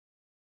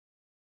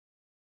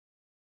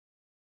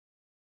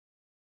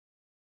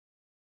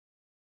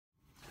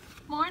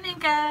Morning,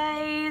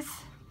 guys.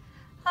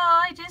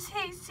 Oh, I just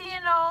hate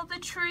seeing all the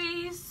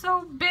trees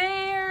so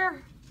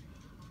bare.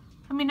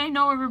 I mean, I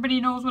know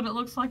everybody knows what it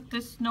looks like,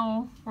 this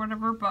snow or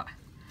whatever, but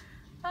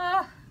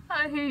I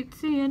hate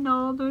seeing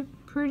all the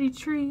pretty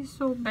trees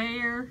so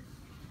bare.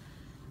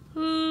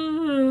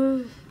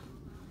 Oh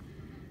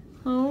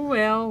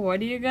well,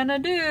 what are you gonna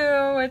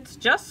do? It's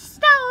just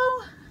snow.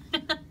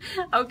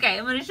 Okay,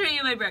 I'm gonna show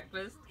you my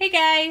breakfast. Hey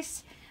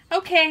guys.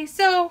 Okay,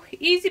 so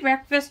easy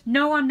breakfast.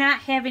 No, I'm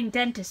not having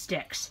dentist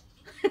sticks.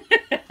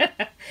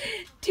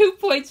 2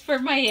 points for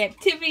my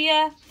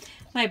Activia,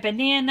 my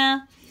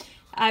banana.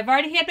 I've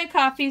already had my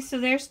coffee, so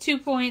there's 2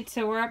 points,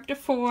 so we're up to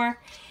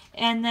 4.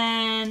 And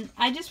then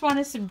I just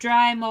wanted some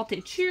dry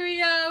malted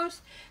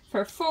Cheerios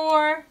for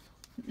 4.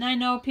 I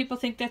know people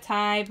think that's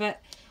high,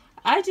 but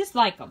I just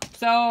like them.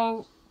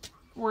 So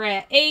we're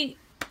at 8,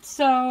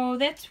 so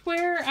that's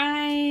where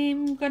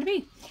I'm going to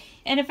be.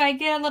 And if I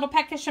get a little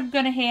peckish, I'm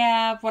going to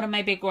have one of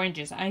my big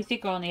oranges. I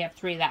think I only have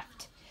 3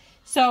 left.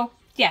 So,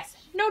 yes,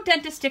 no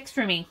dentist sticks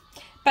for me.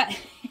 But,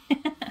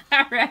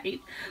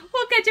 alright,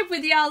 we'll catch up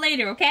with y'all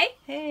later, okay?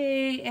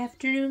 Hey,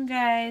 afternoon,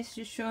 guys.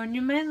 Just showing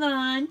you my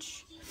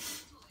lunch.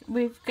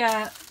 We've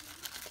got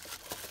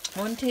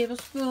 1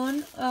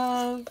 tablespoon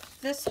of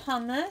this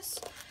hummus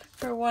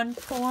for 1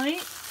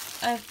 point.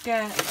 I've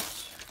got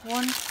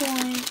 1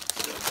 point...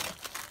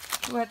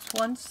 That's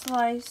 1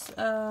 slice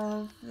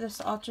of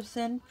this ultra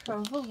thin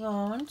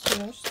provolone, so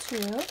there's 2.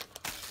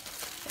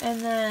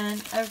 And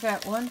then I've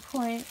got 1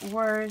 point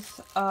worth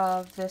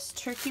of this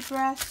turkey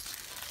breast.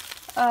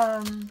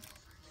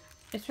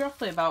 It's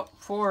roughly about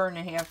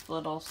 4.5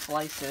 little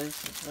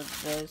slices is what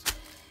it is.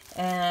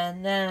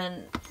 And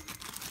then,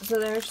 so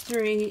there's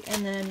 3,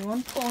 and then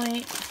 1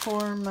 point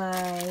for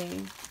my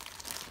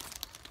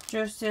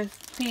Joseph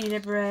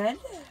pita bread.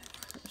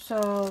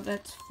 So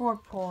that's 4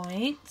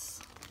 points.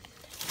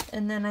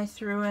 And then I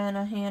threw in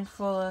a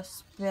handful of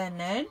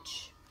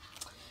spinach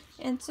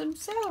and some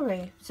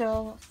celery.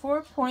 So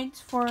 4 points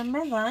for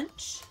my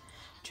lunch.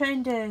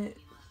 Trying to,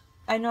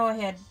 I know I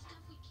had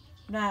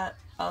not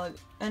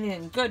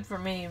anything good for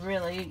me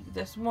really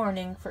this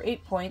morning for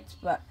 8 points,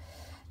 but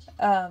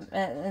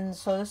and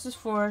so this is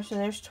 4, so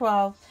there's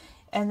 12.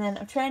 And then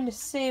I'm trying to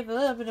save a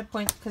little bit of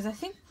points because I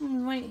think we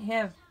might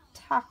have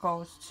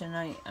tacos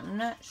tonight. I'm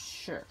not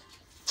sure.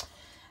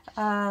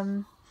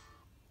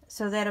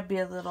 So that'll be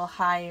a little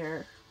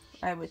higher,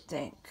 I would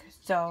think.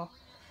 So,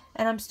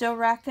 and I'm still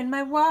rocking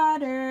my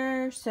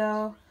water.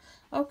 So,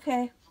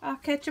 okay, I'll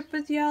catch up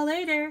with y'all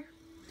later.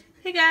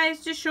 Hey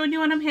guys, just showing you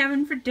what I'm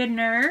having for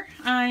dinner.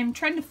 I'm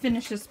trying to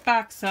finish this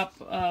box up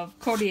of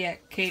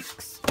Kodiak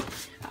cakes.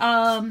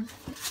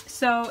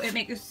 So it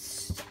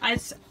makes,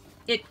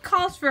 it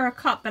calls for a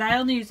cup, but I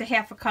only use a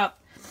half a cup.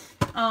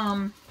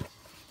 And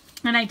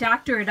I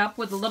doctor it up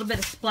with a little bit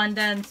of Splenda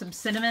and some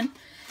cinnamon.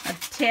 A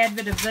tad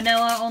bit of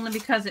vanilla, only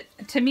because it,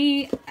 to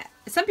me,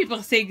 some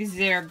people say these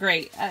are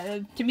great.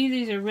 To me,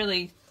 these are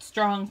really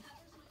strong.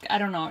 I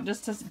don't know, it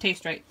just doesn't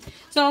taste right.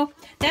 So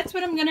that's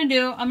what I'm gonna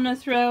do. I'm gonna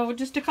throw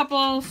just a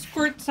couple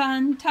squirts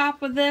on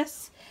top of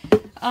this,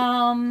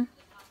 and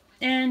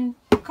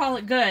call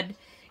it good.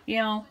 You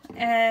know,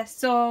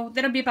 so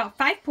that'll be about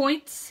 5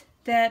 points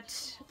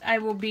that I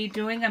will be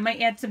doing. I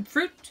might add some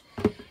fruit.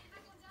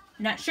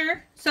 Not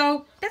sure.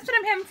 So that's what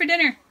I'm having for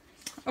dinner.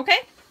 Okay.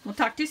 We'll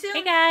talk to you soon.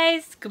 Hey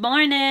guys, good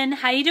morning.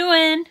 How you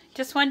doing?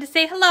 Just wanted to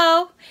say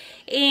hello.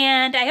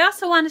 And I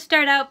also want to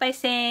start out by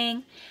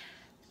saying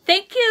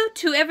thank you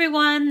to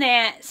everyone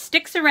that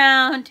sticks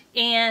around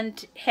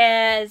and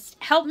has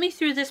helped me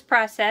through this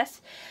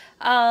process.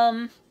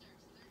 I'm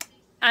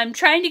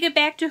trying to get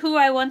back to who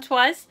I once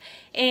was,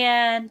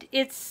 and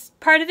it's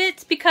part of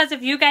it's because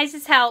of you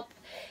guys' help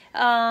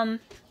to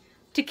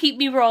keep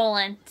me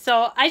rolling.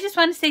 So I just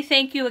want to say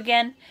thank you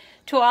again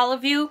to all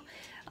of you.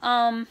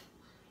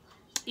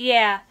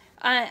 Yeah,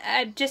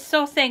 I'm just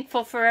so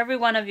thankful for every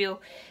one of you.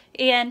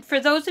 And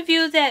for those of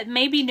you that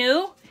may be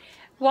new,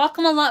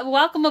 welcome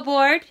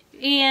aboard.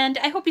 And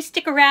I hope you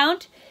stick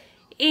around.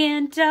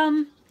 And,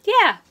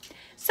 yeah.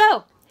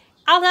 So,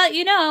 I'll let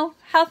you know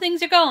how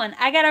things are going.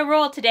 I gotta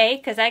roll today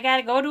because I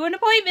gotta go to an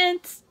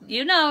appointment.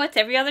 You know, it's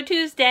every other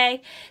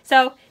Tuesday.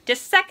 So,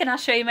 just a second, I'll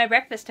show you my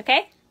breakfast,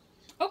 okay?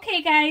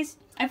 Okay, guys.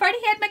 I've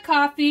already had my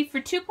coffee for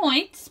 2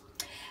 points.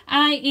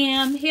 I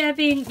am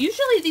having,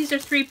 usually these are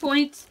 3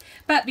 points.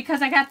 But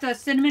because I got the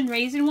cinnamon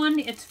raisin one,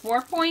 it's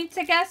 4 points,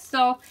 I guess.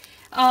 So,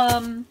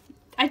 I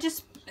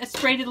just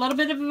sprayed a little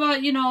bit of,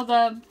 you know,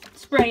 the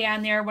spray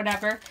on there or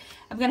whatever.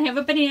 I'm going to have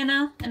a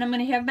banana, and I'm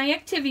going to have my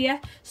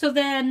Activia. So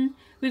then,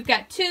 we've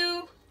got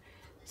 2,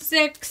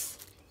 6,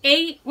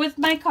 8 with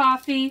my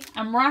coffee.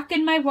 I'm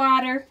rocking my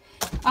water.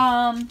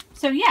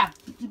 So yeah,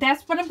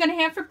 that's what I'm going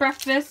to have for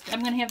breakfast. I'm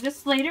going to have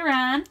this later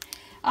on,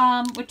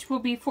 which will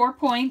be 4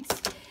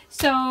 points.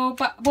 So,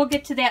 but we'll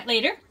get to that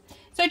later.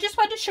 So I just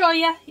wanted to show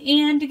you,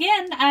 and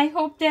again, I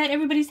hope that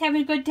everybody's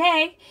having a good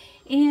day,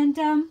 and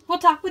we'll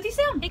talk with you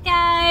soon. Hey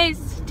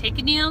guys,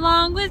 taking you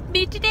along with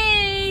me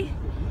today.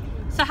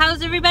 So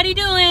how's everybody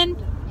doing?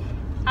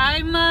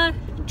 I'm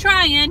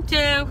trying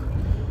to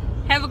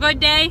have a good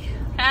day.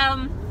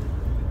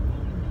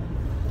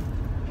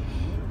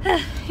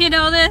 You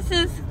know, this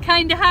is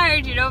kind of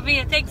hard, you know,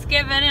 being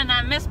Thanksgiving, and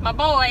I miss my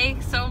boy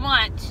so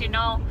much, you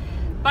know.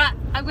 But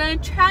I'm going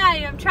to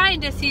try. I'm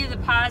trying to see the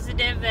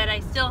positive, that I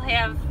still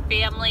have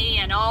family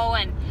and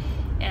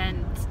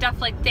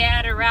stuff like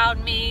that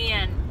around me,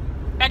 and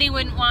Betty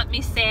wouldn't want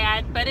me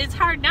sad, but it's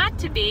hard not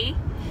to be,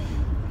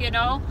 you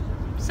know.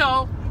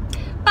 So,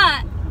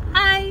 but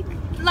I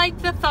like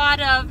the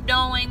thought of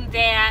knowing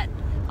that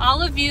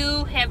all of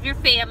you have your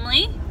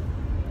family,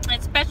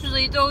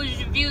 especially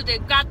those of you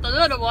that got the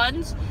little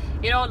ones,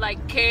 you know,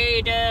 like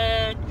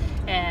Kaden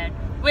and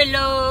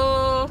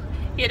Willow,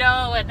 you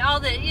know, and all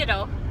the, you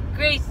know,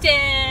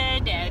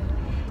 Grayson, and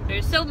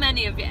there's so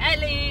many of you,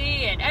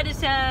 Ellie and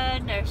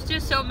Edison, there's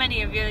just so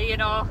many of you, you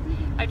know.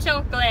 I'm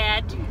so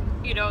glad,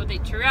 you know,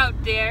 that you're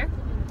out there.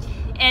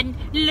 And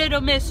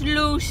little Miss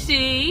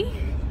Lucy.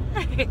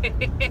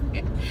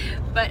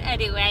 But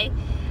anyway,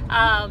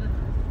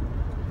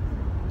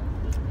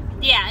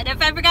 yeah, and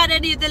if I forgot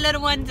any of the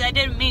little ones, I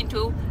didn't mean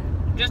to.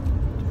 Just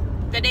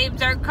the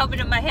names aren't coming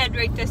to my head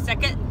right this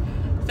second.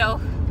 So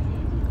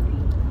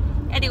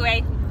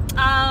anyway,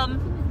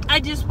 I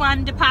just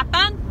wanted to pop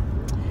on,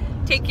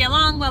 take you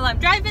along while I'm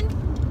driving,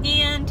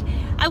 and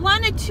I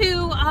wanted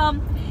to,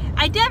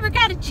 I never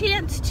got a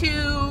chance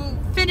to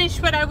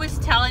finish what I was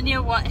telling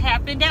you what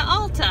happened at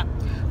Ulta,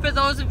 for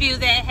those of you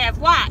that have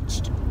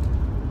watched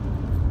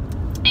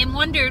and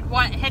wondered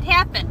what had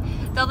happened.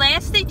 The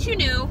last that you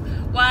knew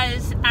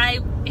was I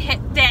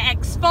hit the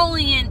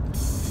exfoliant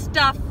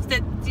stuff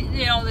that,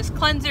 you know, this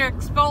cleanser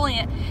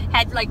exfoliant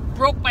had like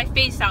broke my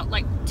face out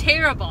like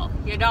terrible,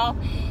 you know.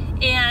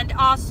 And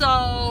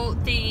also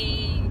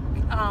the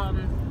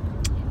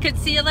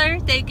concealer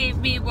they gave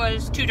me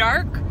was too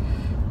dark,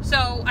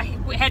 so I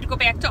had to go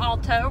back to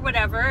Ulta or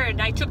whatever,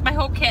 and I took my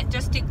whole kit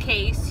just in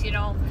case, you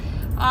know.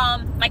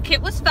 My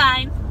kit was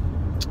fine.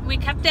 We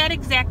kept that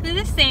exactly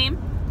the same.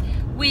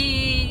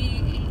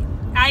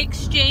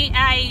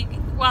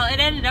 Well, it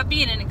ended up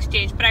being an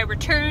exchange, but I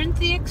returned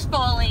the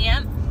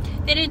exfoliant.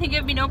 They didn't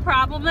give me no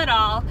problem at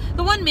all.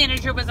 The one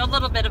manager was a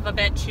little bit of a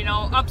bitch, you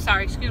know. I'm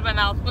sorry, excuse my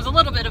mouth. Was a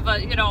little bit of a,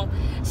 you know,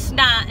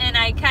 snot, and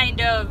I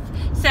kind of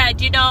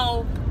said, you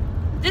know,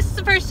 this is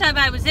the first time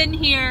I was in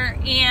here,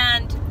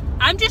 and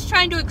I'm just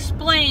trying to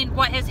explain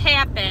what has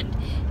happened.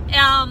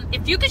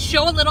 If you could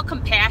show a little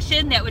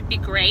compassion, that would be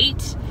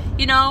great.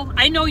 You know,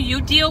 I know you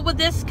deal with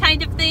this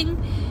kind of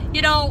thing,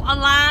 you know, a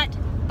lot,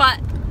 but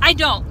I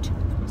don't.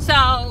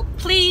 So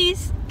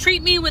please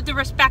treat me with the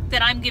respect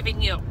that I'm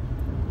giving you.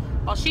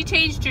 Well, she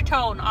changed her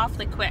tone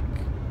awfully quick.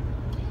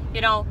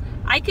 You know,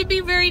 I can be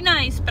very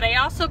nice, but I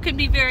also can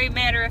be very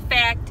matter of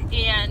fact,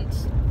 and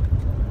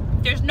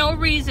there's no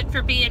reason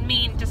for being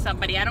mean to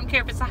somebody. I don't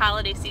care if it's a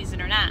holiday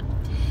season or not.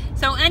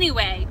 So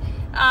anyway,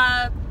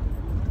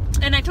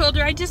 and I told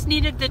her I just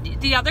needed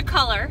the other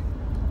color.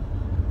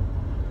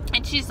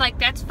 And she's like,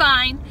 that's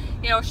fine.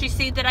 You know, she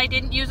seen that I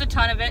didn't use a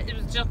ton of it. It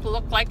was just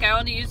looked like I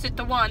only used it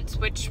the once,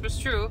 which was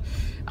true.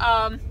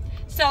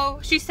 So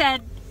she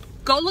said,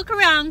 go look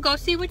around, go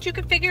see what you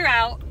can figure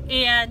out,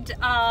 and,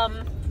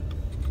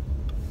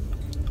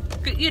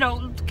 you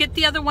know, get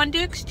the other one to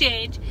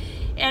exchange,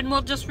 and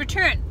we'll just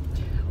return.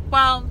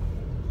 Well,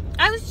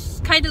 I was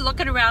just kind of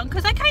looking around,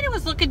 because I kind of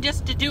was looking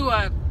just to do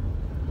a,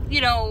 you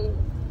know,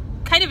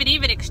 kind of an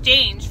even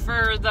exchange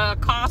for the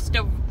cost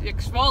of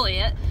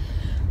exfoliant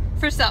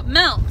for something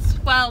else.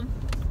 Well,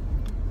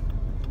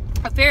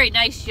 a very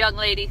nice young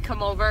lady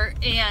come over,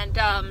 and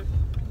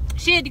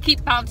she had to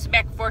keep bouncing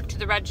back and forth to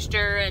the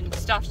register and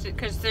stuff,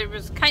 because it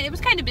was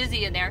kind of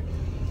busy in there.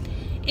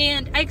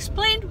 And I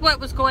explained what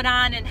was going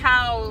on, and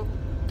how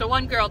the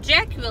one girl,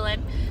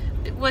 Jacqueline,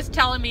 was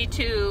telling me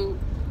to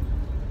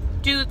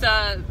do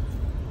the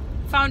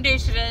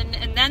foundation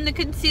and then the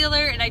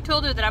concealer, and I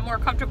told her that I'm more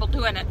comfortable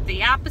doing it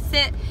the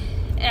opposite,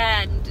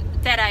 and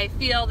that I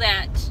feel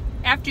that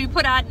after you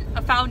put on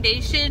a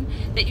foundation,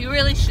 that you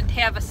really should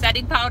have a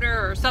setting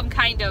powder or some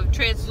kind of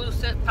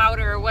translucent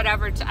powder or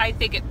whatever. I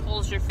think it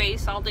pulls your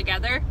face all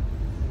together.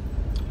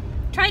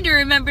 Trying to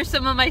remember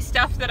some of my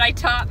stuff that I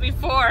taught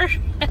before.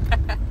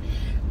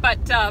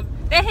 But that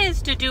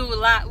has to do a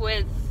lot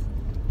with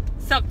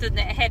something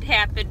that had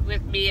happened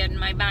with me in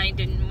my mind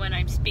and when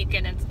I'm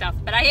speaking and stuff.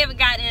 But I haven't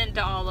gotten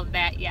into all of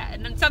that yet.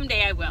 And then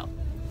someday I will.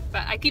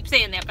 But I keep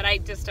saying that, but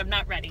I'm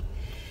not ready.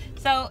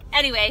 So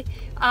anyway,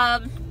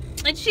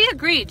 and she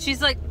agreed.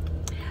 She's like,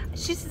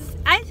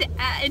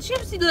 and she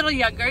was a little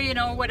younger, you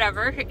know,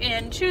 whatever,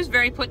 and she was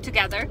very put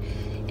together.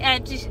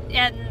 And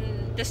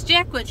this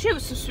Jacqueline, she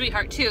was a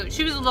sweetheart too.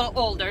 She was a little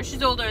older.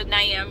 She's older than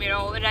I am, you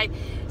know, and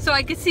so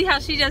I could see how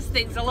she does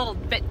things a little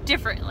bit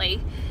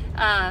differently.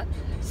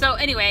 So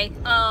anyway,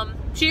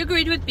 she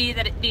agreed with me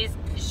that it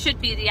should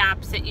be the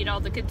opposite. You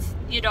know,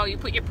 you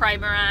put your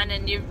primer on,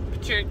 and you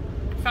put your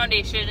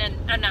foundation,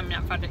 and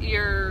not foundation,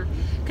 your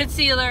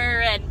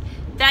concealer, and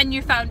then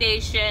your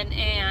foundation,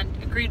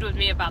 and agreed with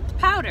me about the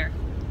powder.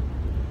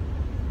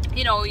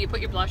 You know, you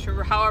put your blush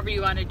or however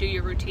you want to do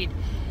your routine.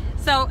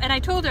 So, and I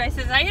told her, I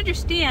said, I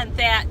understand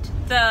that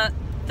the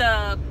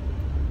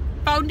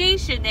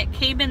foundation that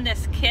came in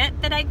this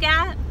kit that I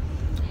got.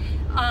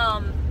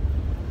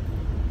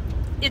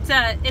 It's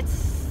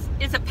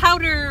a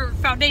powder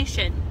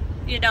foundation,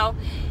 you know.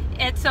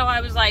 And so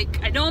I was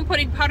like, I know I'm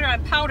putting powder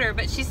on powder,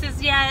 but she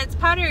says, yeah, it's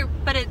powder,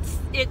 but it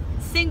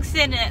sinks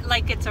in it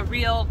like it's a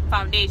real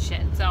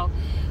foundation. So,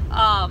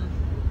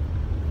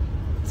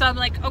 so I'm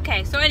like,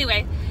 okay. So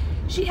anyway,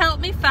 she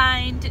helped me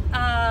find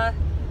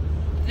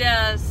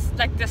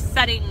the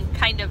setting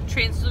kind of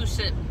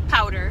translucent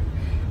powder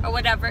or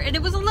whatever, and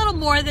it was a little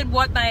more than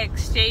what my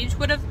exchange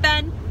would have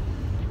been.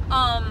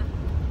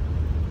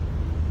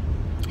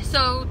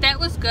 So that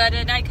was good,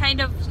 and I kind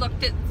of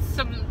looked at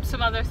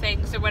some other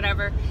things or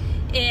whatever,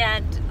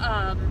 and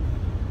I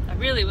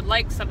really would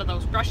like some of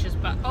those brushes,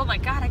 but oh my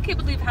god, I can't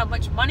believe how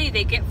much money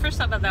they get for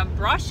some of them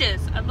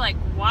brushes. I'm like,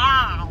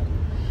 wow.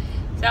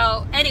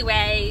 So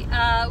anyway,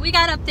 we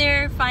got up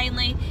there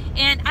finally,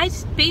 and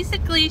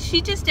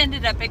she just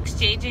ended up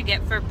exchanging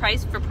it for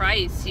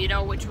price, you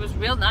know, which was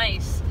real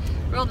nice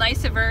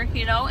of her,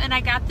 you know. And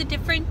I got the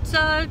different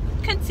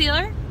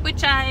concealer,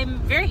 which I'm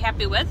very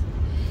happy with.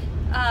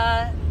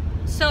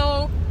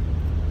 So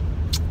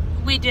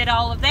we did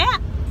all of that,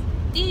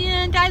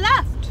 and I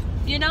left,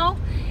 you know.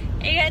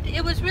 And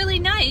it was really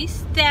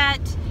nice that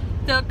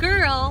the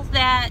girl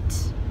that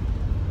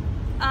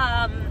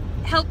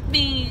helped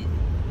me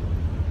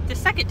the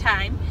second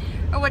time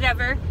or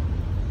whatever,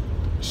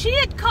 she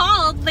had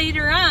called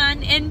later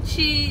on, and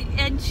she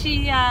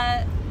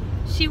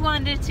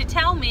wanted to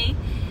tell me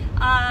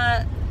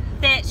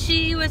that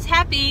she was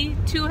happy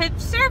to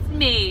have served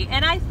me.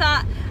 And I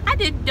thought, I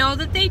didn't know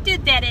that they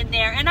did that in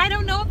there, and I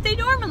don't know if they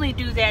normally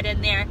do that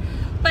in there,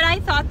 but I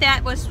thought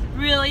that was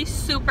really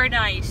super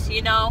nice,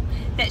 you know,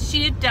 that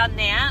she had done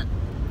that.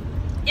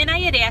 And I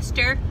had asked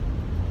her,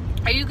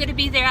 are you going to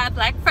be there on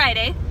Black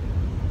Friday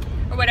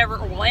or whatever?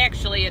 Well,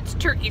 actually it's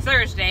Turkey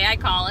Thursday, I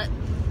call it,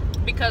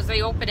 because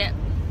they open at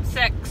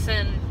 6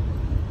 and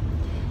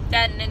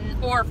then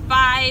or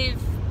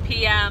 5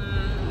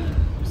 p.m.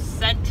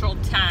 Central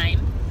Time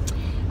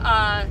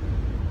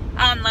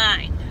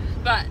online.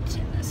 But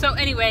so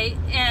anyway,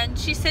 and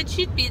she said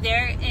she'd be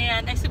there,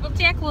 and I said, well,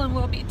 Jacqueline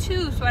will be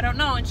too, so I don't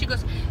know. And she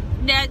goes,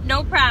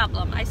 no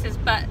problem. I says,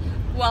 but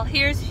well,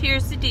 here's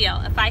the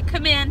deal. If I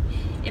come in,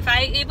 if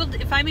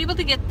I'm able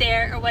to get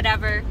there or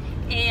whatever,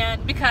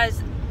 and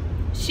because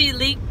she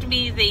leaked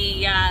me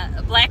the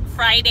Black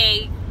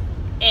Friday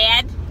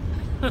ad,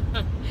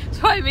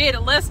 so I made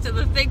a list of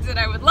the things that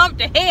I would love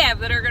to have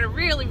that are going to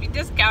really be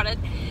discounted.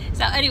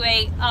 So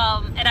anyway,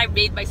 and I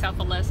made myself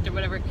a list or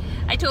whatever.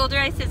 I told her,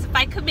 I says, if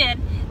I come in,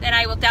 then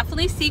I will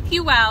definitely seek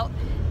you out,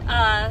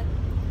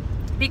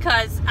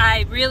 because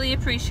I really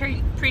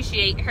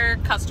appreciate her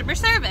customer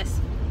service.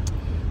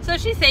 So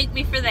she thanked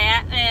me for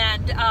that,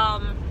 and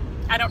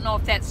I don't know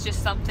if that's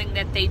just something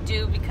that they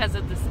do because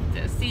of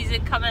the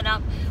season coming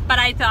up, but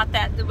I thought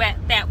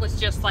that was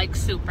just like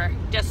super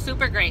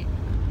great.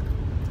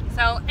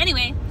 So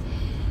anyway,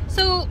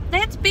 so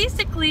that's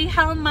basically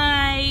how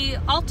my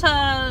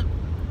Ulta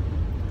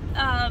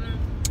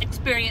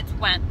experience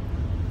went.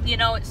 You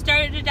know, it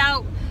started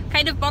out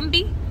kind of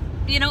bumpy,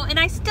 you know, and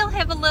I still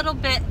have a little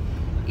bit,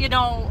 you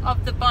know,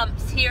 of the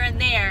bumps here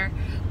and there,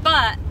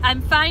 but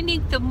I'm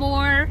finding the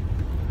more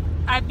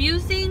I'm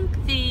using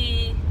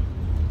the,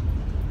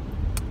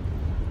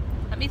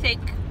 let me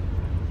think,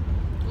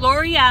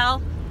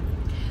 L'Oreal,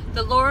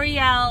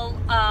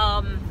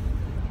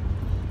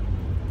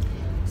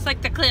 it's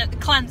like the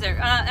cleanser,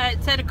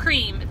 it's a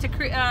cream, it's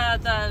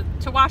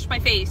to wash my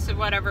face or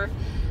whatever,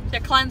 to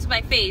cleanse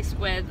my face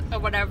with or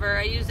whatever.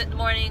 I use it in the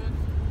morning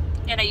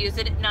and I use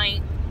it at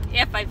night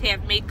if I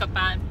have makeup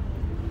on.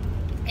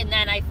 And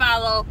then I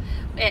follow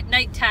at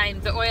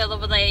nighttime the Oil of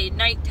Olay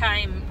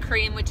nighttime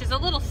cream, which is a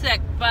little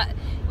thick, but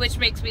which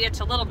makes me itch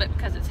a little bit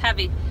because it's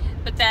heavy.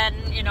 But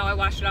then, you know, I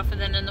wash it off,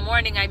 and then in the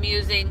morning I'm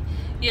using,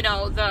 you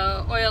know,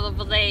 the Oil of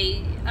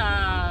Olay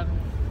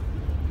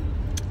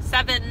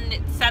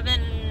 7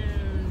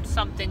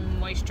 something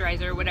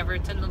moisturizer or whatever.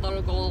 It's in the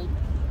little gold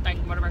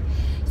thing, whatever.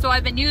 So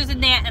I've been using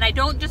that, and I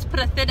don't just put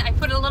a I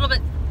put a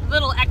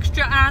little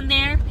extra on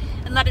there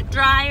and let it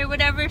dry or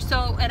whatever.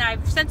 So, and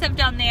since I've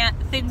done that,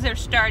 things are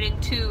starting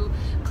to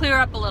clear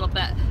up a little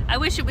bit. I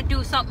wish it would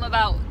do something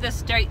about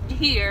this right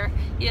here,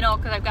 you know,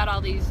 because I've got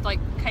all these like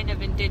kind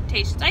of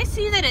indentations. I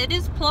see that it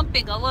is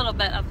plumping a little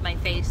bit of my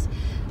face.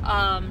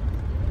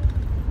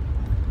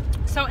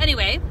 So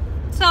anyway,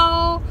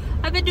 so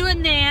I've been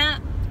doing that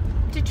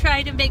to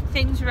try to make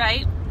things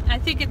right. I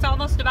think it's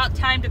almost about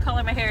time to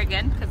color my hair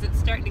again because it's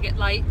starting to get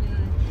light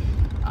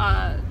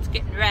and it's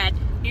getting red.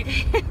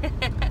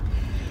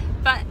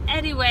 But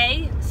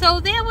anyway, so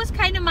that was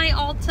kind of my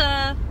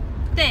Ulta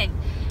thing.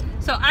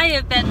 So I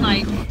have been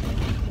like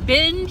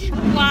binge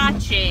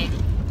watching,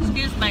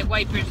 excuse my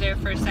wipers there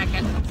for a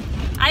second.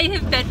 I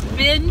have been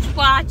binge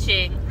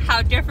watching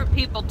how different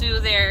people do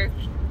their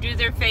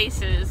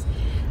faces.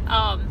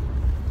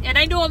 And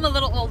I know I'm a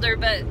little older,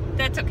 but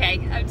that's okay.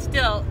 I'm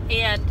still,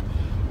 and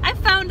I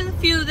found a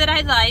few that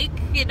I like.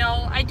 You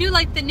know, I do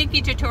like the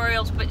Nikki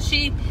tutorials, but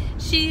she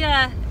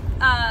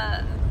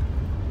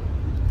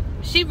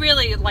she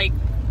really like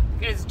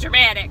is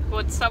dramatic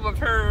with some of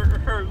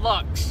her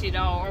looks, you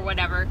know, or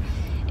whatever.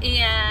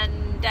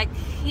 And I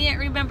can't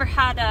remember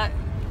how to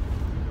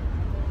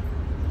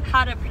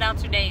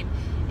pronounce her name.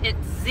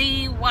 It's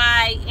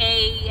Zyanna,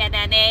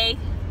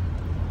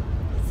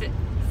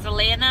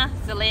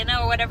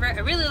 Zelena or whatever. I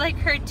really like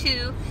her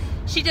too.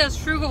 She does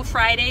Frugal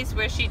Fridays,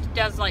 where she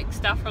does like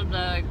stuff from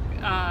the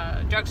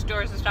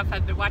drugstores and stuff.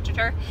 I've been watching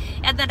her.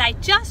 And then I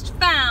just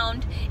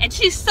found, and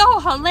she's so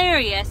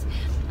hilarious,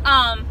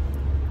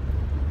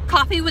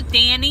 Coffee with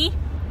Danny.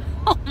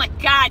 Oh my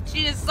God,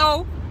 she is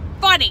so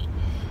funny.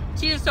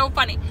 She is so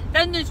funny.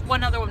 Then there's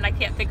one other one I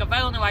can't think of.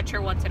 I only watch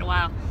her once in a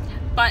while.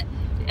 But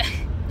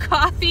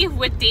Coffee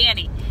with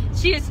Danny.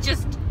 She is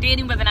just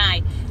Danny with an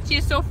I. She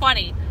is so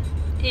funny.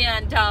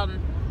 And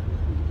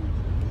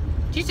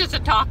she's just a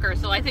talker,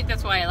 so I think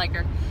that's why I like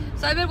her.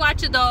 So I've been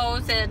watching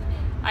those, and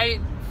I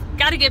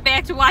got to get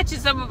back to watching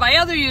some of my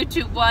other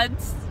YouTube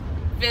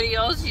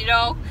videos, you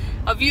know,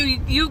 of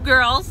you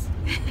girls.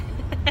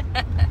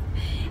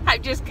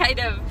 I've just kind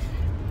of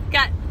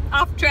got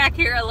off track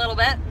here a little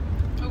bit,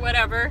 or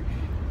whatever.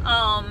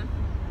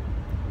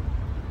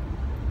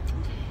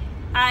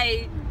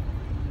 I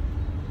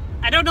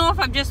don't know if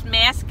I'm just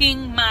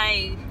masking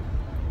my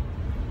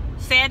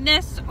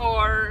sadness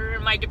or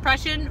my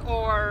depression,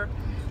 or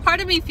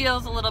part of me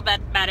feels a little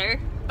bit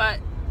better, but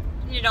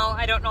you know,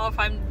 I don't know if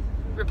I'm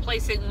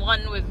replacing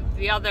one with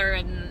the other,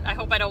 and I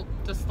hope I don't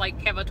just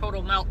like have a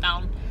total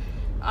meltdown.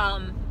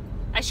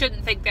 I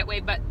shouldn't think that way,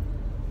 but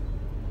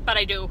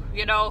I do,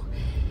 you know.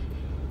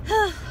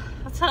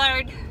 It's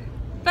hard,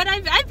 but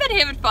I've been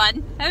having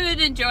fun. I've been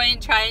enjoying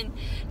trying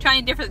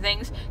different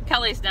things.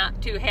 Kelly's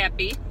not too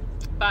happy,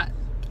 but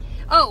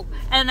oh,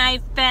 and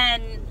I've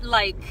been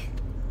like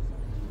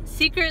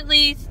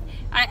secretly,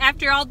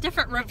 after all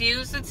different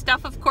reviews and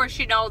stuff, of course,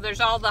 you know, there's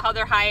all the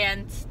other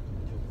high-end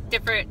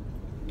different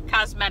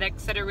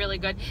cosmetics that are really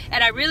good,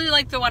 and I really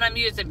like the one I'm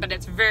using, but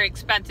it's very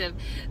expensive,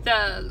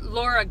 the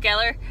Laura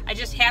Geller. I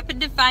just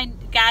happened to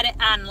got it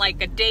on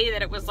like a day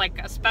that it was like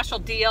a special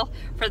deal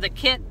for the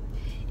kit,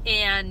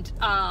 and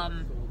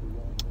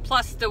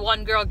plus the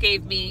one girl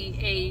gave me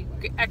a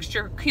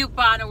extra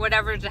coupon or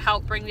whatever to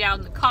help bring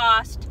down the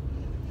cost.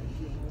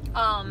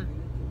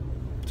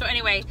 So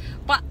anyway,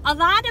 but a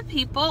lot of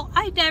people,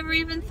 I never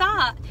even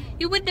thought,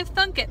 you wouldn't have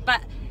thunk it,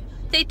 but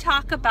they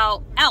talk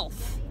about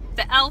e.l.f.,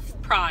 the e.l.f.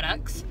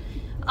 products.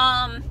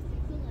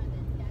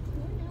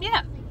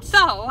 Yeah,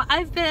 so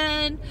I've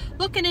been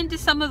looking into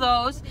some of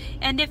those,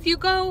 and if you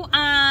go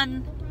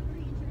on,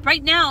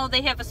 right now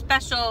they have a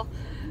special,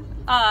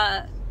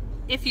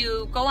 if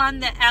you go on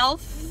the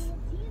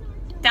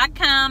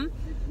elf.com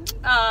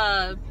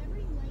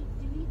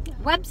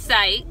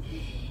website,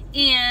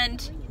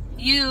 and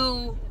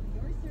you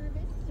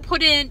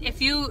put in,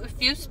 if you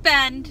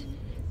spend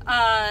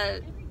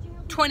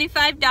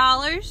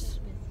 $25,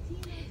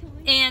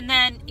 and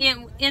then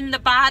in the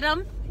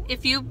bottom,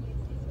 if you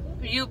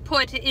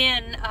put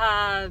in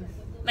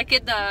like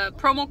in the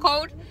promo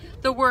code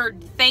the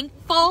word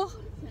thankful,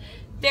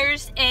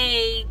 there's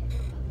either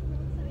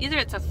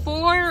it's a 4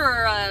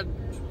 or a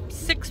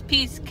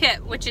 6-piece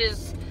kit, which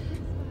is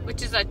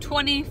a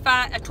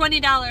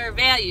 $20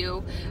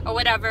 value or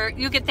whatever.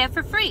 You get that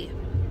for free.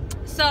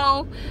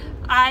 So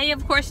I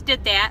of course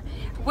did that.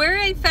 Where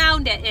I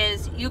found it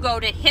is, you go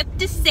to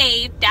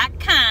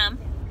hip2save.com,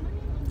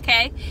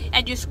 okay,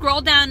 and you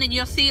scroll down and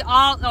you'll see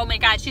all, oh my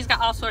God, she's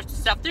got all sorts of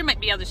stuff. There might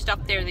be other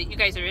stuff there that you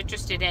guys are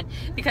interested in,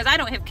 because I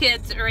don't have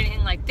kids or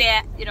anything like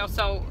that, you know,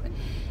 so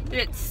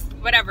it's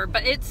whatever,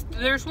 but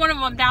there's one of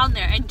them down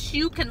there, and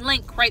you can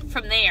link right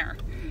from there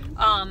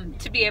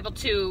to be able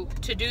to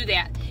do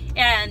that.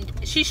 And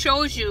she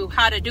shows you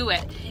how to do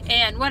it.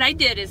 And what I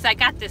did is I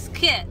got this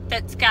kit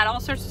that's got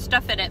all sorts of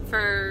stuff in it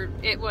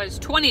it was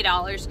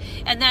 $20,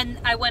 and then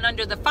I went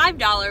under the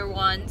 $5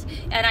 ones,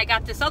 and I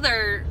got this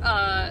other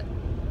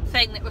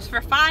thing that was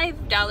for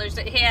 $5.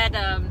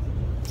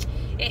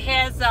 It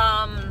has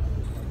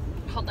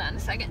hold on a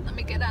second, let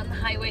me get on the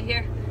highway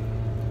here.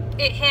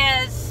 It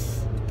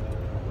has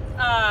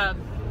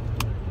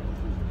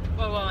what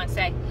do I want to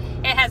say?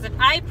 It has an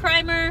eye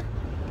primer.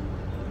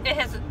 It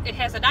has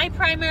an eye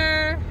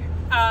primer,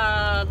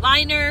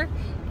 liner,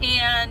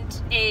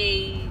 and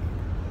a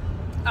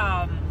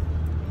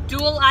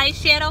dual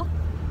eyeshadow,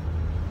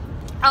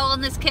 all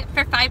in this kit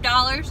for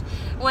 $5,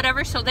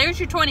 whatever. So there's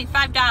your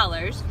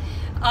 $25.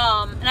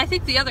 And I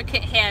think the other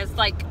kit has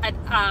like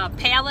a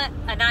palette,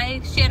 an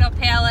eyeshadow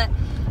palette,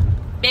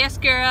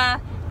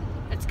 mascara.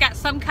 It's got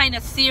some kind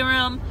of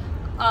serum.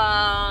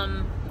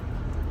 I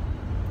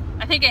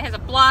think it has a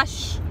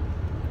blush.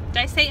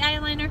 Did I say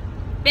eyeliner?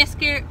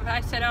 Mascara,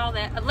 I said all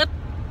that. A lip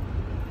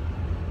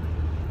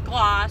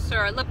gloss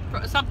or a lip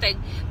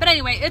something. But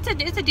anyway, it's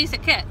a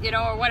decent kit, you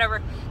know, or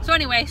whatever. So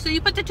anyway, so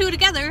you put the two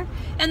together,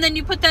 and then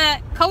you put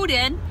that code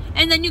in,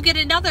 and then you get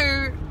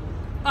another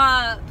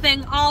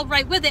thing all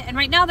right with it. And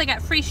right now they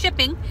got free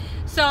shipping.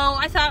 So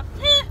I thought,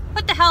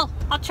 what the hell?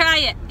 I'll try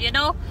it, you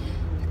know.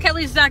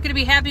 Kelly's not going to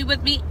be happy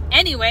with me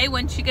anyway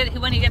when he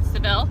gets the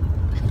bill.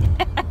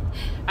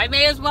 I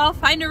may as well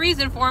find a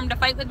reason for him to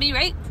fight with me,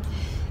 right?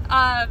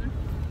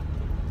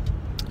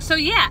 So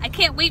yeah, I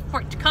can't wait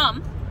for it to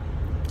come.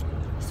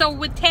 So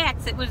with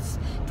tax, it was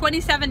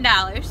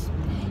 $27,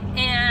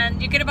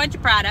 and you get a bunch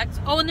of products.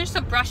 Oh, and there's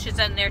some brushes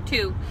in there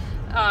too,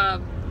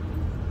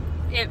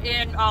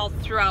 in all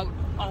throughout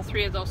all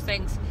three of those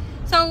things.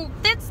 So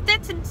that's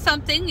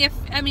something. If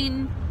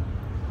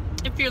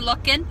you're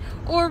looking,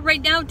 or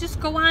right now, just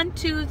go on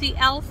to the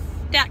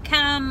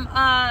elf.com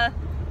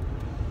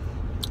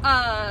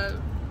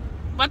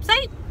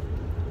website,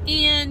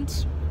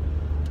 and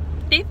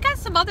they've got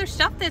some other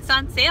stuff that's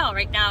on sale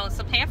right now,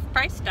 some half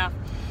price stuff.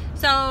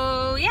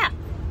 So yeah,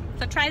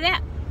 so try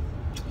that.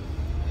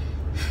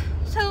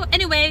 So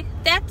anyway,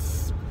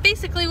 that's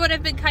basically what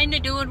I've been kind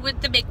of doing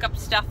with the makeup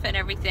stuff and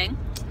everything.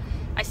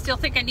 I still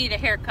think I need a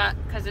haircut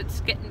because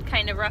it's getting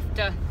kind of rough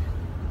to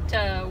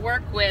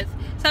work with.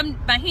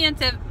 My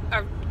hands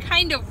are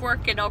kind of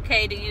working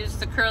okay to use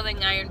the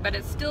curling iron, but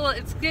it's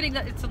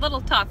a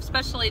little tough,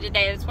 especially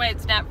today. That's why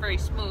it's not very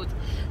smooth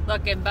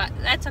looking, but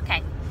that's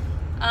okay.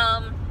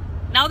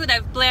 Now that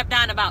I've blabbed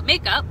on about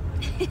makeup,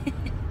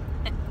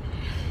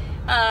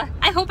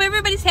 I hope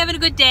everybody's having a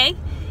good day,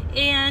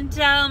 and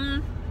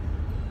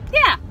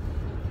yeah,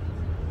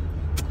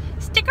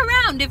 stick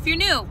around if you're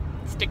new,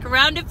 stick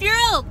around if you're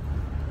old.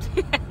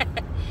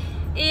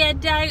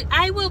 And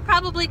I will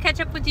probably catch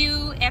up with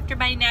you after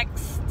my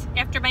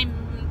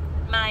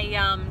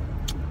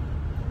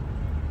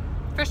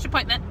first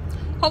appointment.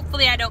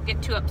 Hopefully I don't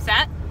get too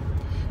upset.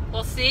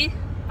 We'll see.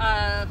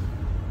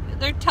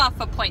 They're tough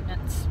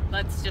appointments,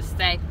 let's just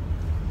say.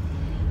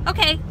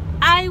 Okay,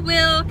 I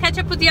will catch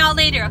up with y'all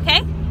later,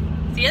 okay?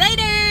 See you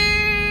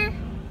later!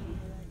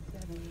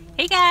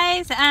 Hey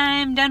guys,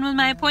 I'm done with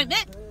my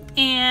appointment,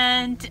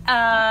 and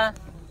I'm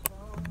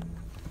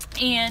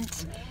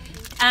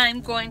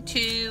going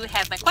to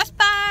have my Quest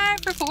bar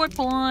for 4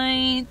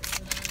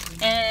 points,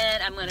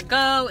 and I'm gonna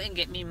go and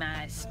get me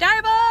my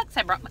Starbucks.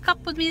 I brought my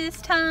cup with me this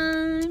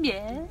time,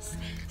 yes.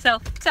 So,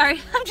 sorry,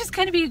 I'm just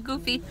kind of being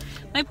goofy.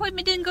 My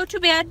appointment didn't go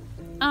too bad.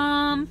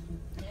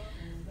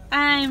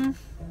 I'm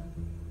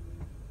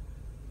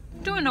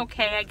doing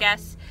okay, I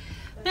guess.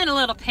 Been a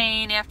little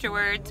pain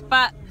afterwards,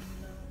 but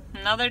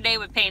another day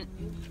with pain.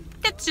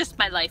 It's just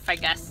my life, I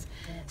guess.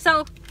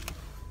 So,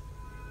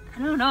 I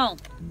don't know.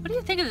 What do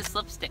you think of this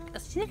lipstick? Do you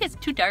think it's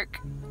too dark?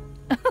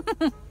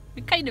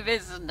 It kind of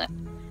is, isn't it?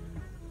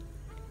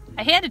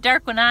 I had a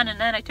dark one on, and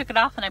then I took it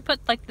off and I put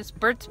like this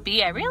Burt's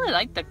Bee. I really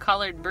like the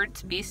colored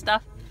Burt's Bee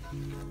stuff. I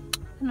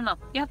don't know.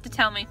 You have to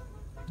tell me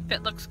if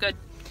it looks good.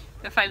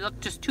 If I look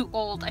just too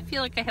old. I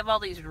feel like I have all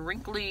these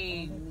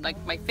wrinkly, like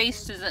my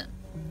face isn't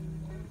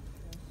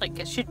like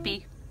it should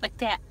be, like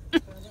that.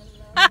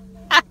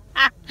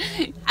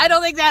 I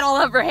don't think that'll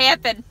ever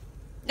happen.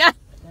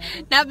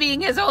 Not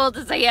being as old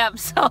as I am,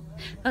 so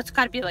it's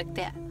got to be like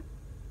that.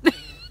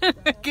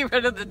 Get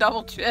rid of the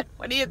double chin.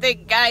 What do you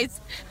think,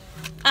 guys?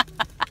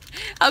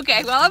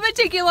 Okay, well, I'm going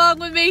to take you along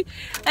with me,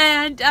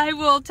 and I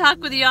will talk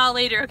with you all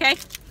later, okay?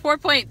 4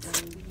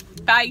 points.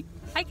 Bye.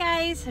 Hi,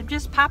 guys. I'm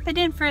just popping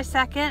in for a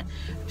second.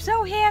 I'm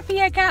so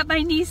happy I got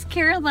my niece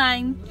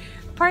Caroline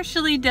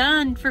partially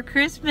done for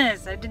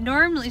Christmas.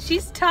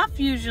 She's tough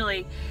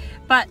usually,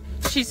 but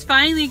she's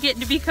finally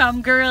getting to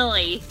become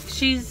girly.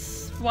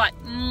 She's, what,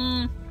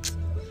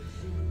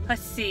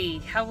 let's see,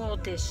 how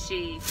old is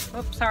she?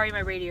 Oops, sorry, my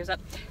radio's up.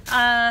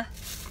 I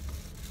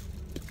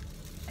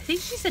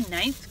think she's in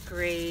 9th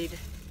grade.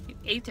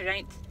 8th or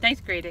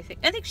 9th grade, I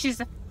think. I think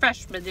she's a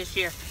freshman this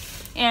year.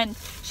 And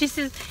she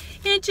says,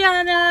 Aunt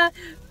Jana,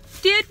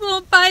 Dad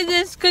won't buy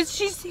this because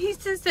he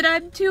says that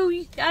I'm too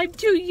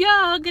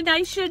young and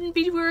I shouldn't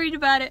be worried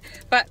about it.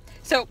 But,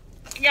 so,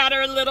 got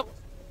her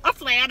a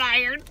flat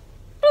iron.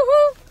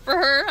 Woohoo! For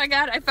her.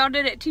 I found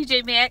it at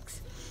TJ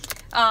Maxx.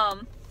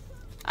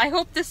 I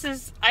hope this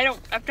is,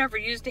 I've never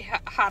used a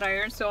hot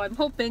iron, so I'm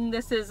hoping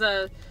this is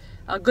a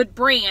good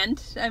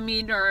brand. I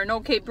mean, or an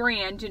okay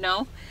brand, you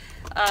know.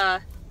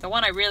 The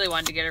one I really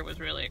wanted to get her was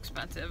really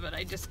expensive, but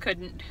I just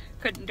couldn't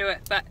do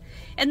it.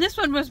 And this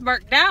one was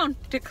marked down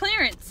to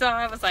clearance, so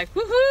I was like,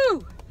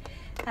 woohoo!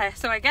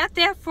 So I got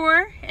that for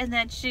her, and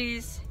then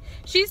she's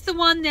the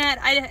one that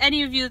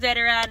any of you that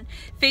are on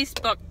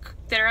Facebook,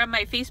 that are on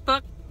my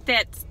Facebook,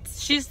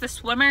 she's the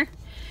swimmer.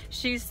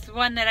 She's the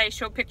one that I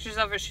show pictures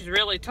of her. She's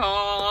really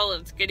tall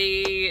and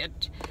skinny,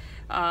 and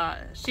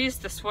she's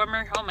the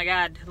swimmer. Oh my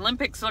God,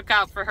 Olympics, look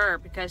out for her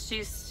because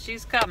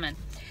she's coming.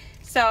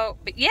 So,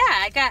 but yeah,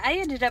 I got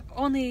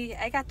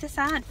this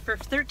on for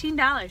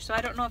 $13, so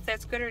I don't know if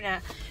that's good or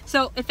not.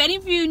 So if any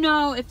of you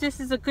know if this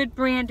is a good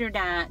brand or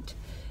not,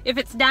 if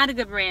it's not a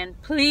good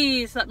brand,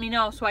 please let me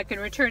know so I can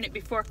return it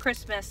before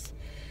Christmas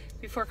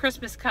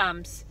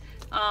comes.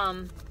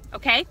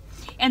 Okay,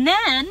 and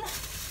then,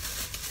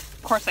 of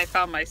course, I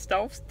found my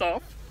stuff.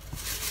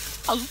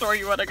 I'll show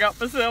you what I got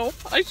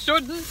myself. I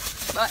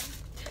shouldn't, but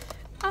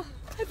I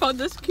found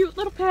this cute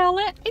little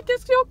palette. Ain't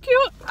this so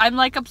cute? I'm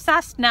like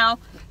obsessed now.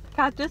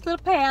 Got this little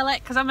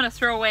palette because I'm going to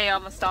throw away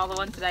almost all the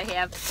ones that I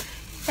have.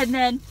 And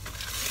then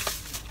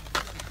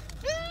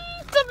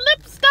some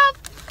lip stuff.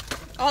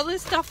 all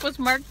this stuff was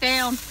marked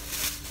down.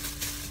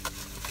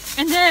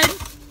 And then,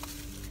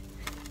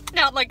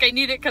 not like I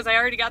need it because I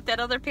already got that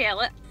other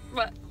palette,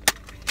 but,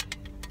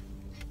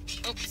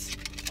 oops.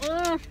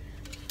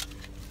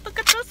 Look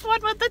at this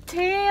one with the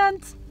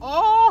tans.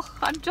 Oh,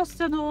 I'm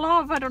just in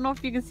love. I don't know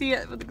if you can see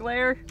it with the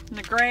glare and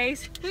the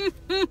grays.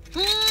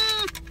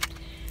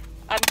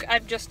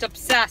 I'm just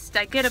obsessed.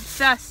 I get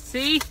obsessed,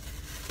 see?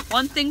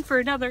 One thing for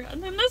another.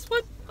 And then this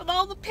one with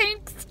all the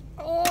pinks.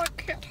 Oh, I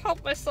can't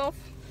help myself.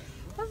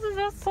 This is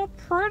just so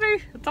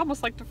pretty. It's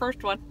almost like the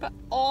first one, but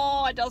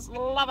oh, I just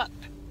love it.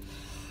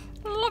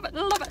 Love it,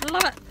 love it,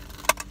 love it.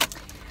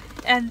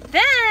 And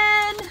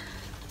then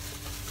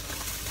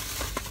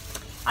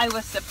I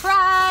was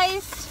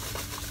surprised.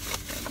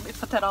 Let me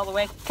put that all the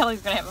way.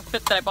 Kelly's gonna have a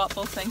fit that I bought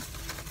those things.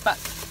 But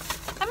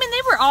I mean,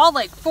 they were all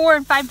like $4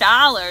 and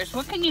 $5.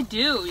 What can you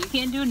do? You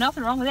can't do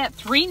nothing wrong with that.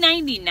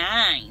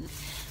 $3.99.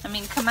 I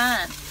mean, come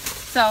on.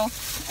 So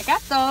I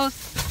got those.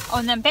 Oh,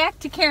 and then back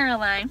to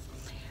Caroline.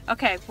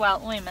 Okay,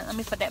 well, wait a minute. Let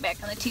me put that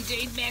back on the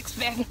TJ Maxx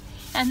bag.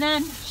 And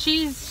then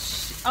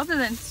she's, other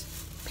than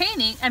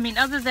painting,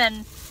 other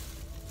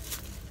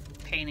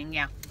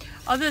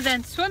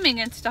than swimming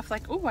and stuff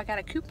like, oh, I got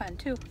a coupon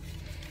too.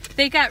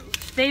 They've got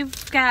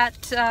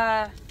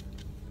a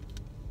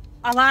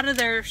lot of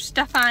their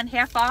stuff on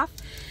half off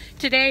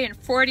today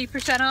and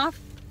 40% off.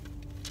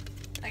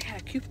 I got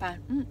a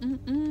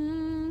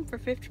coupon for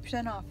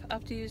 50% off. I'll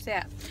have to use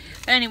that.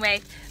 But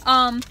anyway,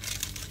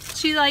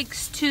 she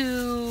likes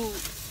to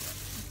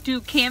do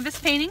canvas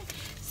painting,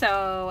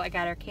 so I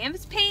got her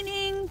canvas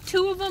painting,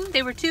 2 of them.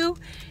 They were 2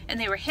 and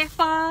they were half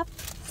off,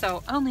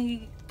 so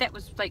that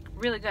was like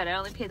really good. I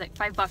only paid like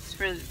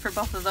 $5 for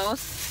both of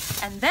those.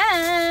 And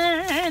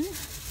then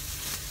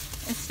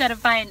instead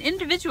of buying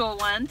individual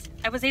ones,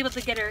 I was able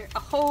to get her a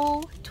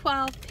whole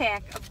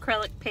 12-pack of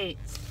acrylic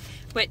paints,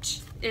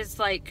 which is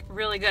like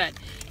really good.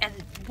 And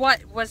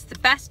what was the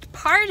best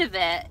part of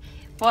it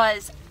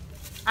was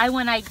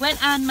when I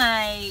went on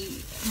my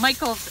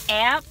Michaels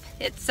app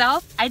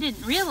itself, I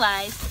didn't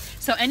realize.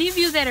 So any of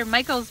you that are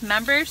Michaels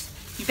members,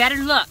 you better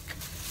look,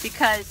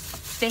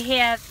 because they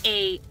have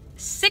a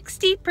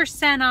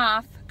 60%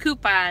 off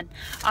coupon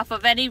off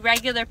of any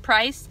regular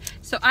price.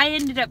 So I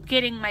ended up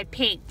getting my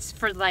paints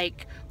for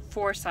like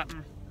 $4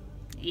 something.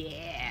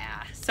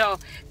 Yeah, so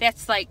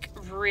that's like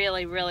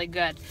really, really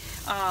good.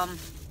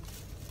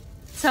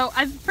 So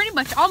I've pretty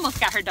much almost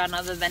got her done,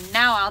 other than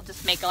now I'll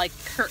just make like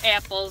her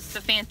apples,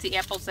 the fancy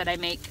apples that I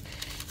make.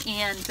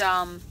 And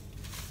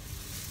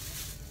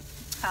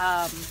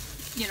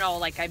you know,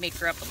 like I make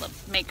her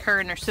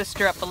and her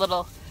sister up a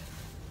little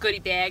goodie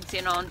bags,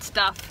 you know, and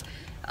stuff,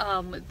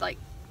 with like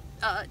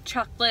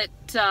chocolate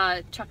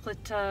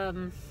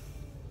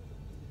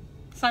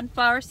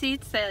sunflower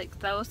seeds. They like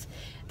those.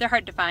 They're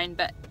hard to find,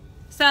 but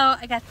so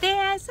I got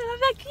that. So I'm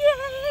like,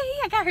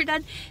 yay! I got her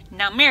done.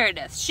 Now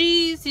Meredith,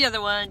 she's the other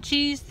one.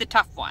 She's the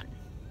tough one.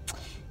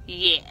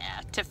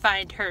 Yeah, to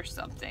find her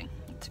something,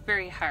 it's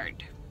very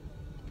hard.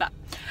 But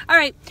all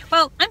right,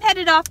 well, I'm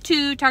headed off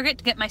to Target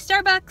to get my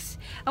Starbucks.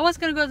 I was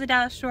gonna go to the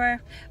dollar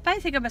store, but I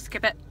think I'm gonna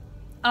skip it.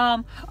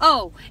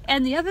 Oh,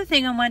 and the other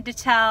thing I wanted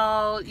to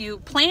tell you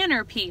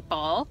planner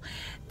people,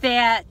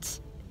 that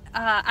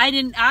I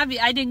didn't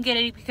get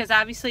any, because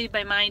obviously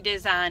my mind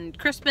is on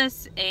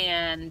Christmas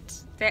and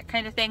that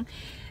kind of thing.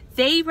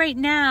 They right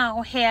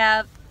now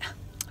have,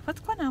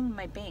 what's going on with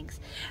my bangs?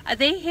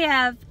 They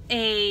have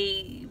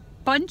a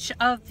bunch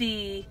of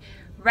the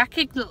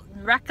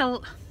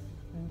recollection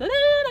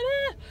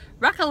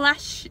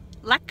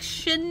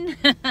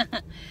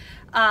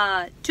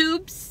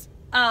tubes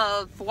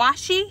of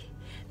washi,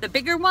 the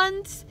bigger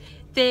ones.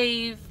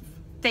 They've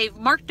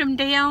marked them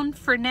down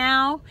for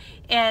now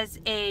as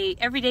a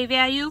everyday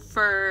value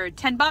for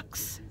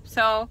 $10.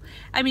 So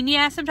I mean,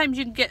 yeah, sometimes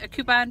you can get a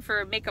coupon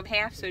for make them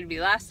half, so it'd be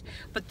less.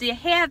 But they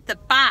have the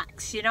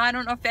box, you know. I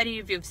don't know if any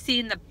of you have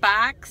seen the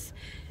box,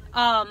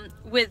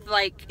 with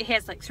like, it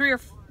has like 4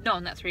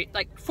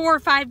 or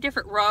 5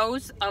 different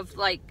rows of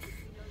like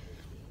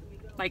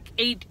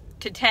 8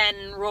 to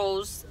 10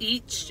 rolls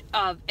each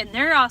of, and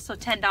they're also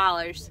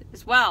 $10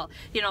 as well.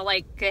 You know,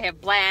 like they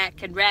have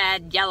black and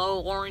red,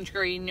 yellow, orange,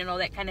 green, you know,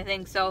 that kind of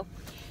thing. So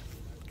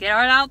get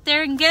out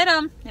there and get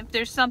them if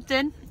there's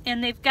something.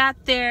 And they've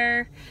got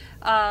their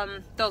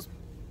those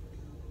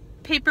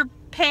paper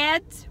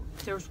pads.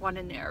 There's one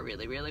in there I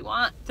really, really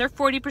want. They're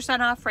 40%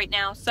 off right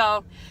now.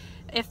 So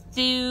if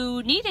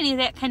you need any of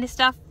that kind of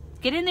stuff,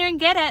 get in there and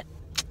get it.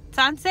 It's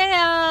on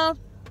sale.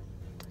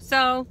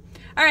 So,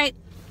 all right.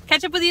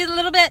 Catch up with you in a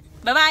little bit.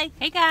 Bye-bye.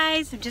 Hey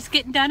guys, I'm just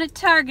getting done at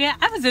Target.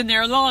 I was in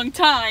there a long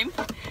time.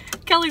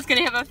 Kelly's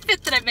gonna have a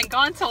fit that I've been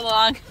gone so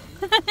long.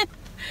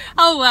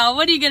 Oh well,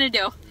 what are you gonna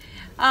do?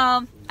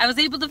 I was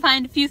able to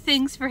find a few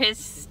things for his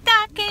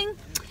stocking,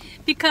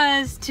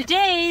 because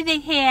today they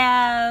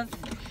have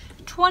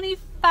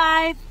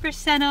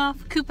 25%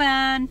 off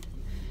coupon.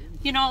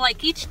 You know,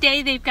 like each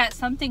day they've got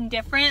something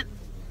different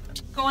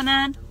going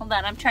on. Hold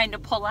on, I'm trying to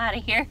pull out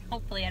of here.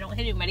 Hopefully I don't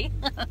hit anybody.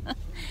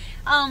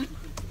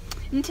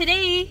 And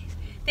today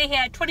they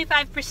had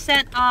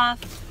 25% off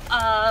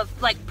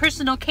of like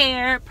personal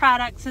care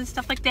products and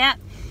stuff like that.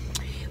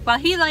 Well,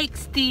 he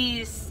likes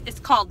these, it's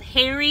called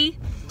Harry,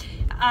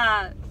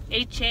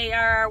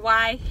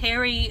 H-A-R-R-Y,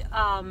 Harry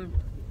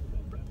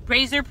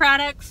razor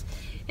products,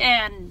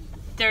 and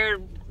they're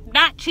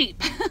not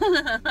cheap,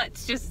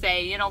 let's just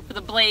say, you know, for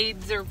the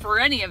blades or for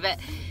any of it.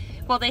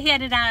 Well, they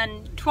had it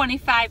on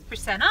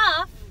 25%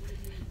 off,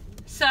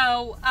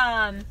 so,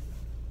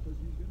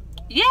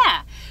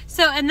 yeah,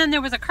 so, and then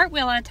there was a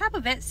cartwheel on top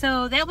of it,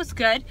 so that was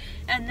good.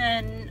 And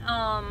then,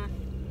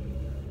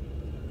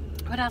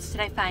 what else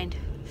did I find?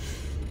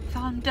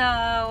 Found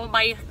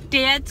my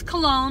dad's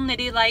cologne that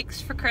he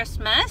likes for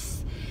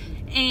Christmas,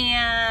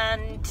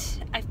 and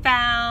I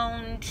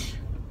found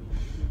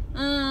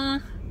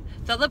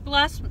the lip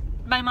gloss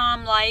my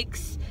mom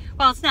likes.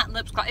 Well, it's not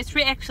lip gloss, it's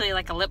actually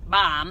like a lip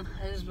balm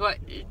is what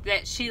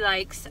that she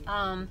likes.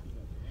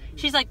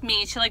 She's like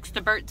me, she likes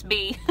the Burt's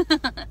Bee.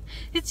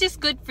 It's just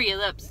good for your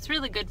lips. It's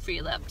really good for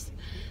your lips.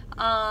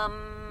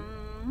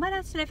 What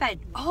else did I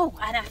find? Oh,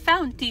 and I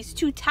found these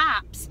two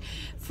tops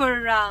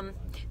for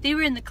they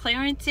were in the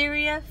clearance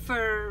area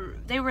for,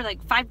 they were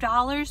like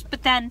 $5,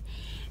 but then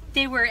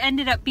they were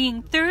ended up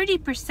being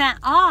 30%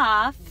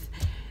 off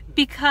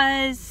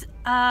because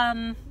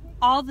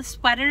all the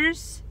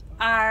sweaters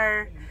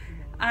are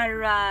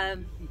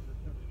 30%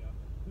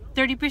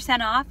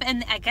 off,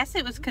 and I guess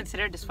it was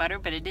considered a sweater,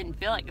 but it didn't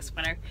feel like a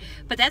sweater.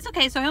 But that's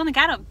okay. So I only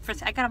got them for,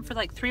 I got them for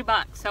like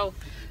 $3, so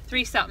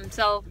 3 something.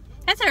 So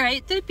that's all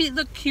right. They'd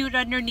look cute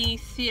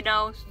underneath, you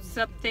know,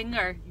 something,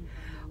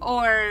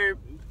 or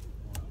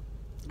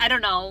I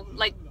don't know,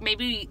 like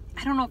maybe,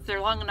 I don't know if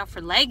they're long enough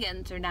for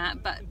leggings or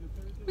not, but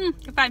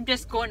if I'm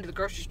just going to the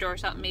grocery store or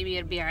something, maybe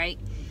it'd be all right.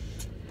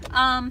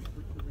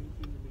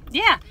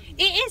 Yeah,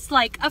 it is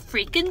like a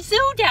freaking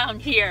zoo down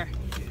here.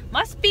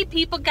 Must be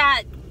people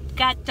got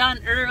done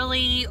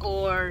early,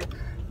 or,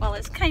 well,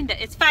 it's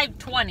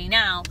 5:20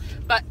 now,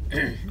 but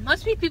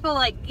must be people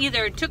like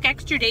either took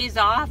extra days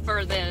off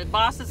or the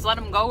bosses let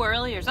them go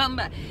early or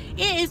something. But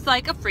it is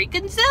like a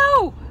freaking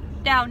zoo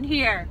down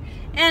here,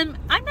 and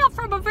I'm not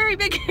from a very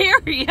big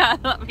area,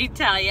 let me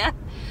tell you.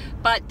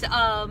 But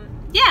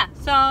yeah,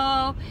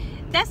 so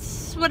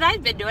that's what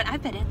I've been doing.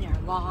 I've been in there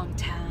a long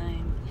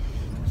time.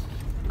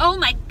 Oh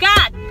my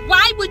God,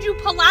 why would you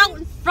pull out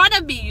in front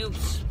of me, you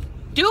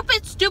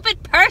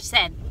stupid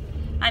person?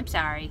 I'm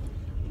sorry.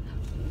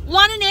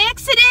 Want an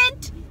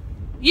accident?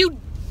 You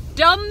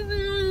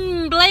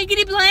dumb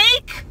blankety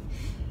blank?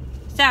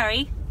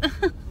 Sorry.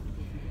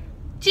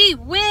 Gee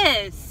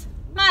whiz.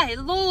 My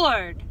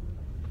Lord.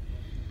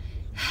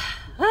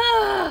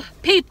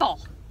 People.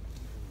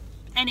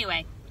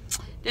 Anyway,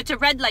 it's a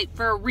red light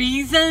for a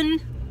reason.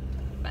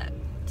 But,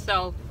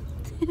 so,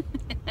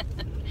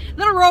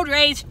 little road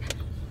rage.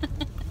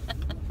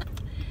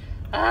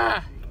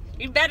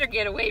 You better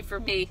get away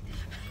from me.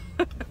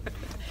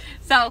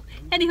 So,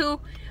 anywho,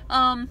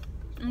 I'm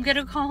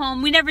gonna go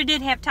home. We never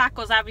did have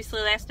tacos,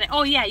 obviously, last night.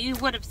 Oh yeah, you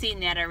would have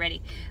seen that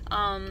already.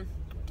 I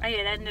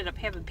had ended up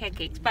having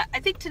pancakes, but I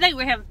think tonight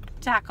we're having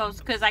tacos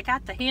because I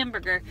got the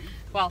hamburger,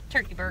 well,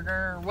 turkey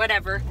burger or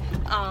whatever,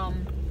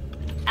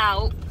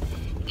 out.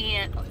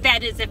 And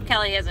that is if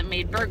Kelly hasn't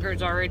made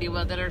burgers already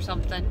with it or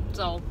something.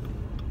 So,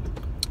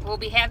 we'll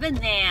be having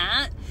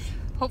that,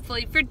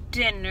 hopefully for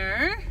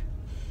dinner.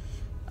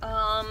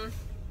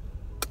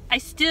 I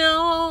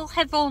still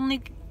have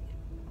only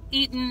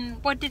eaten,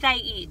 what did I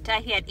eat? I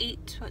had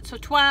 8, so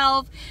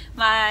 12.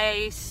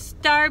 My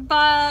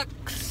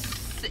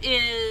Starbucks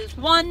is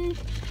 1.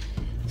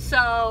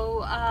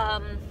 So,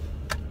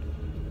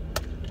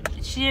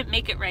 she didn't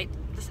make it right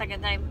the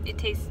second time. It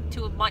tastes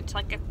too much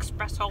like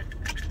espresso,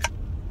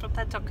 but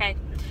that's okay.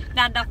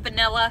 Not enough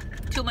vanilla,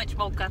 too much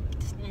mocha.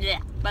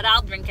 Yeah, but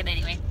I'll drink it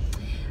anyway.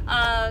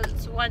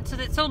 So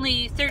that's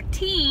only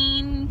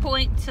 13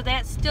 points, so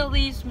that still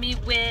leaves me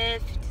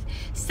with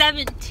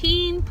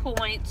 17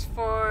 points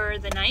for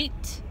the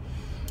night.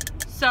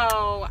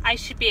 So I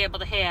should be able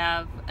to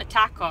have a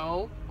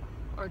taco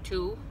or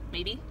 2,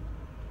 maybe.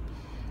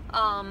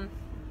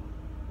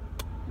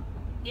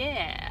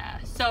 Yeah,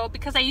 so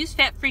because I use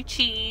fat-free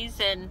cheese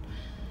and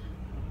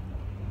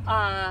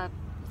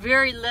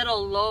very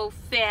little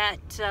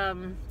low-fat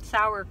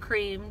sour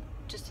cream,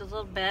 just a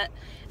little bit,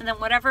 and then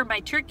whatever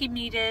my turkey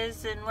meat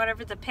is and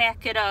whatever the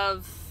packet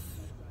of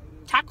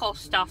taco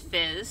stuff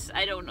is,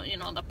 I don't know, you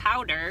know, the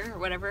powder or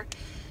whatever,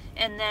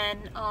 and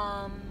then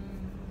I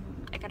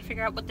gotta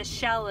figure out what the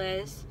shell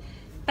is.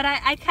 But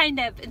I kind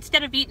of,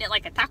 instead of eating it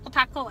like a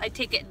taco, I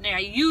take it and I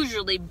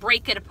usually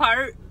break it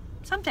apart.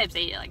 Sometimes I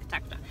eat it like a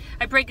taco.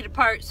 I break it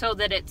apart so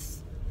that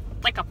it's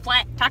like a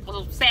flat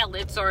taco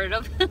salad, sort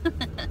of.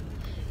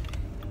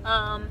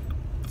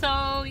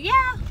 So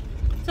yeah,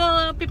 so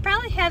I'll be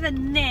probably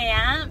having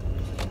that,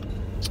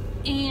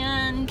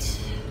 and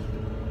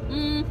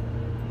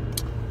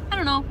I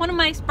don't know, one of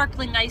my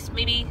sparkling ice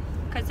maybe,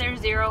 because they're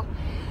 0.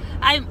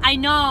 I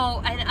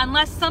know,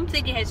 unless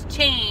something has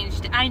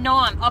changed, I know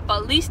I'm up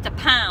at least a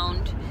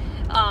pound,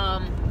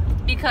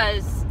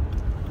 because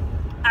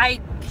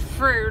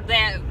for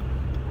that,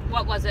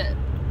 what was it,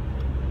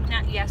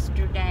 not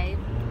yesterday,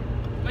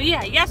 well,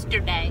 yeah,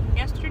 yesterday.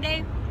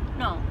 Yesterday?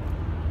 No.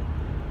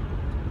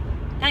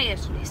 Not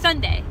yesterday.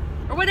 Sunday.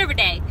 Or whatever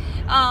day.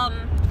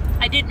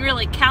 I didn't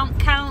really count.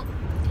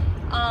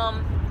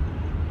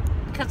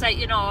 Because I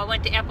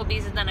went to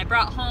Applebee's and then I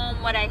brought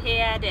home what I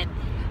had, and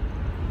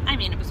I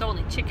mean, it was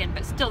only chicken,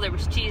 but still there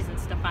was cheese and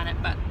stuff on it,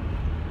 but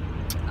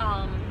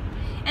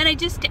and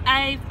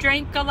I've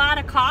drank a lot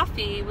of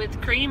coffee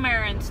with creamer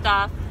and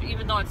stuff,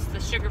 even though it's the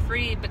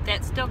sugar-free, but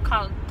that still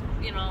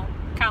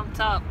counts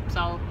up.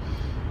 So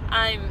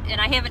I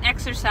haven't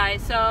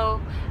exercised,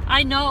 so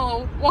I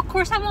know, well, of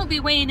course I won't be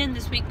weighing in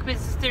this week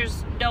because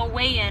there's no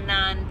weigh-in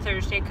on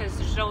Thursday because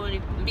there's nobody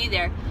to be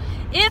there.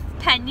 If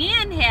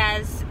Penyan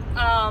has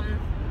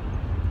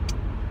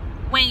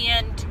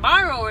weigh-in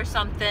tomorrow or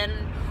something,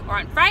 or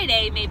on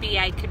Friday, maybe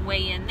I could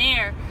weigh in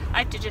there. I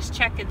have to just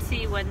check and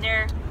see when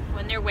their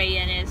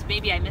weigh-in is.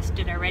 Maybe I missed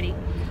it already.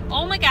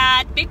 Oh my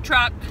God, big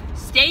truck.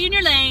 Stay in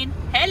your lane.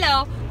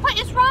 Hello. What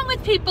is wrong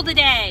with people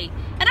today?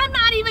 And I'm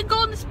not even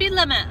going the speed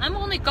limit. I'm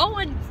only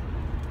going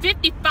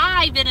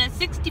 55 in a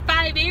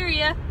 65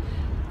 area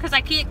because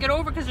I can't get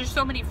over because there's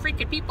so many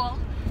freaking people.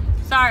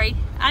 Sorry.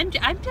 I'm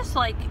just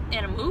like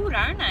in a mood,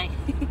 aren't I?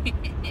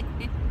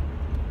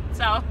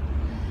 So,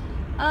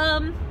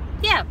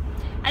 yeah.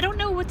 I don't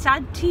know what's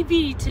on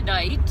TV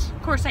tonight.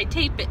 Of course, I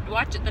tape it and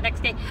watch it the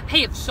next day. I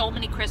have so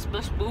many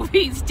Christmas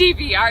movies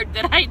DVR'd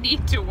that I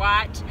need to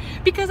watch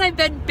because I've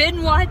been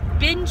binge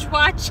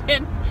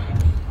watching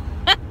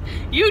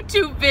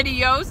YouTube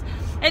videos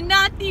and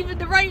not even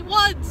the right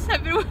ones.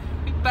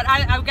 But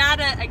I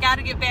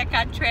gotta get back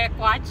on track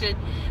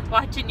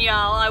watching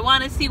y'all. I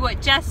want to see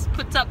what Jess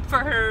puts up for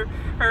her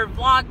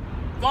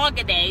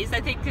vlogadays,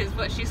 I think is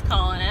what she's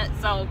calling it.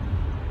 So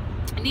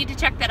I need to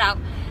check that out.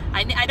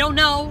 I don't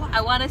know.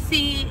 I want to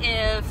see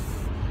if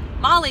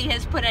Molly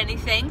has put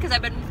anything because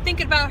I've been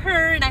thinking about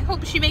her and I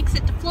hope she makes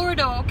it to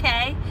Florida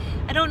okay.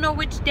 I don't know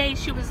which day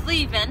she was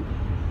leaving,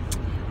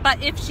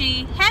 but if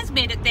she has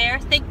made it there,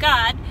 thank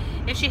God.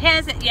 If she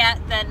hasn't yet,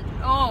 then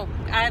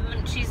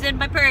she's in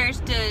my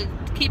prayers to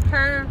keep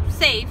her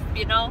safe,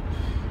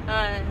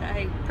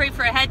 I pray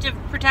for a hedge of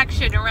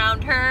protection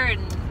around her,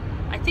 and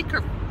I think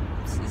her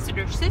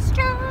sister's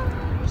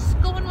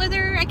going with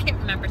her. I can't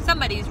remember.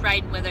 Somebody's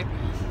riding with her.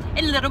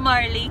 And little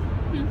Marley.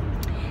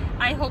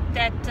 I hope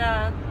that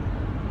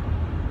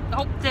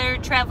their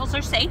travels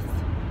are safe.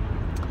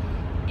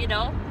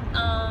 Yeah.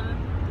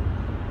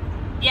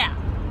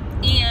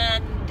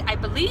 And I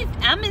believe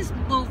Em is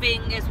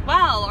moving as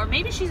well, or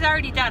maybe she's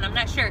already done. I'm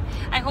not sure.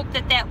 I hope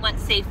that went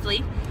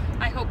safely.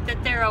 I hope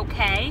that they're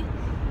okay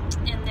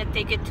and that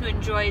they get to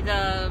enjoy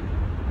the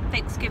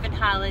Thanksgiving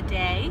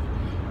holiday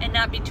and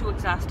not be too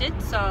exhausted.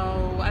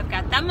 So I've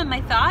got them in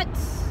my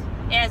thoughts,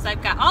 as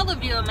I've got all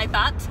of you in my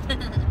thoughts.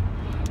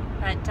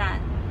 But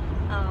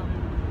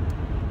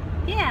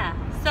yeah,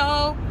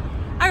 so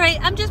alright,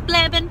 I'm just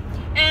blabbing,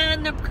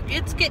 and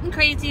it's getting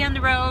crazy on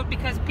the road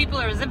because people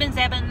are zipping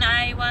zapping.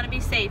 I want to be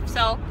safe,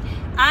 so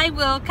I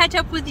will catch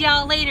up with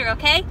y'all later,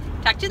 okay?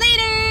 Talk to you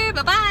later.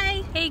 Bye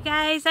bye. Hey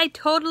guys, I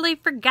totally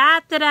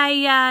forgot that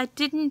I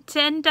didn't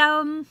end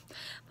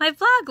my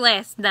vlog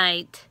last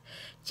night.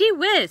 Gee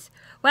whiz.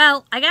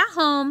 Well, I got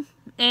home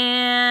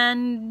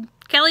and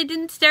Kelly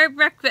didn't start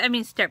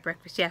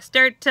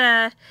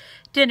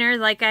dinner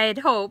like I had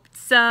hoped.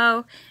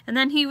 So, and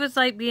then he was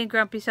like being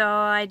grumpy, so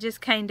I just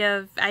I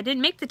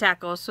didn't make the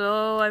tacos,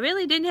 so I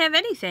really didn't have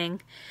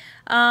anything.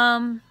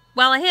 Well,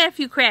 I had a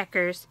few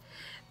crackers,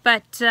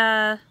 but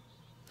I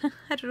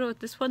don't know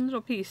what this one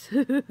little piece.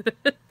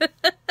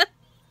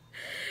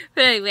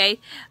 But anyway,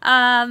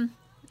 I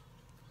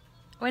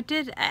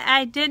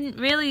didn't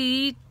really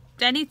eat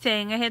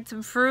anything. I had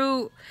some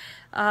fruit.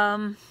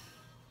 I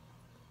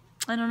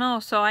don't know.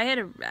 So I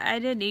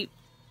didn't eat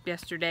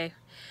yesterday.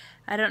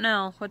 I don't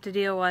know what the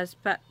deal was,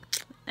 but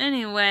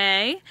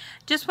anyway,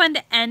 just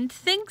wanted to end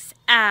things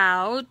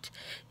out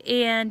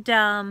and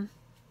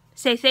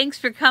say thanks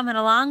for coming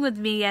along with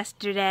me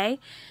yesterday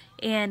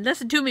and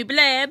listen to me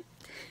blab.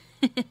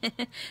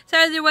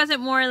 Sorry there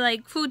wasn't more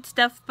like food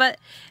stuff, but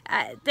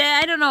I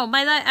don't know.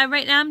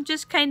 Right now I'm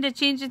just kind of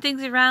changing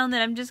things around,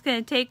 that I'm just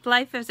going to take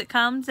life as it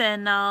comes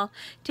and I'll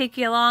take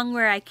you along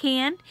where I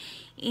can.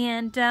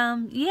 And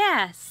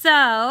yeah,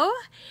 so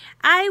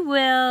I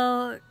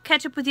will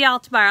catch up with y'all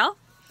tomorrow.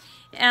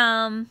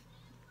 I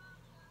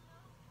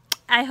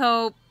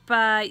hope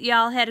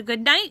y'all had a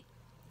good night,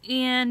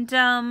 and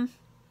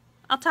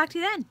I'll talk to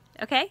you then,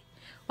 okay?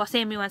 Well,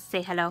 Sammy wants to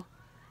say hello.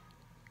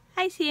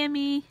 Hi,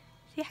 Sammy.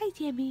 Say hi,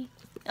 Sammy.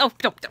 Oh,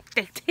 don't.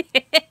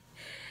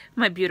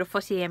 My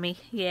beautiful Sammy.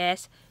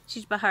 Yes,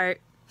 she's my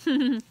heart.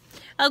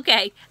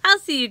 Okay, I'll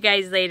see you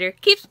guys later.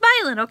 Keep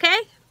smiling,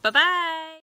 okay? Bye-bye.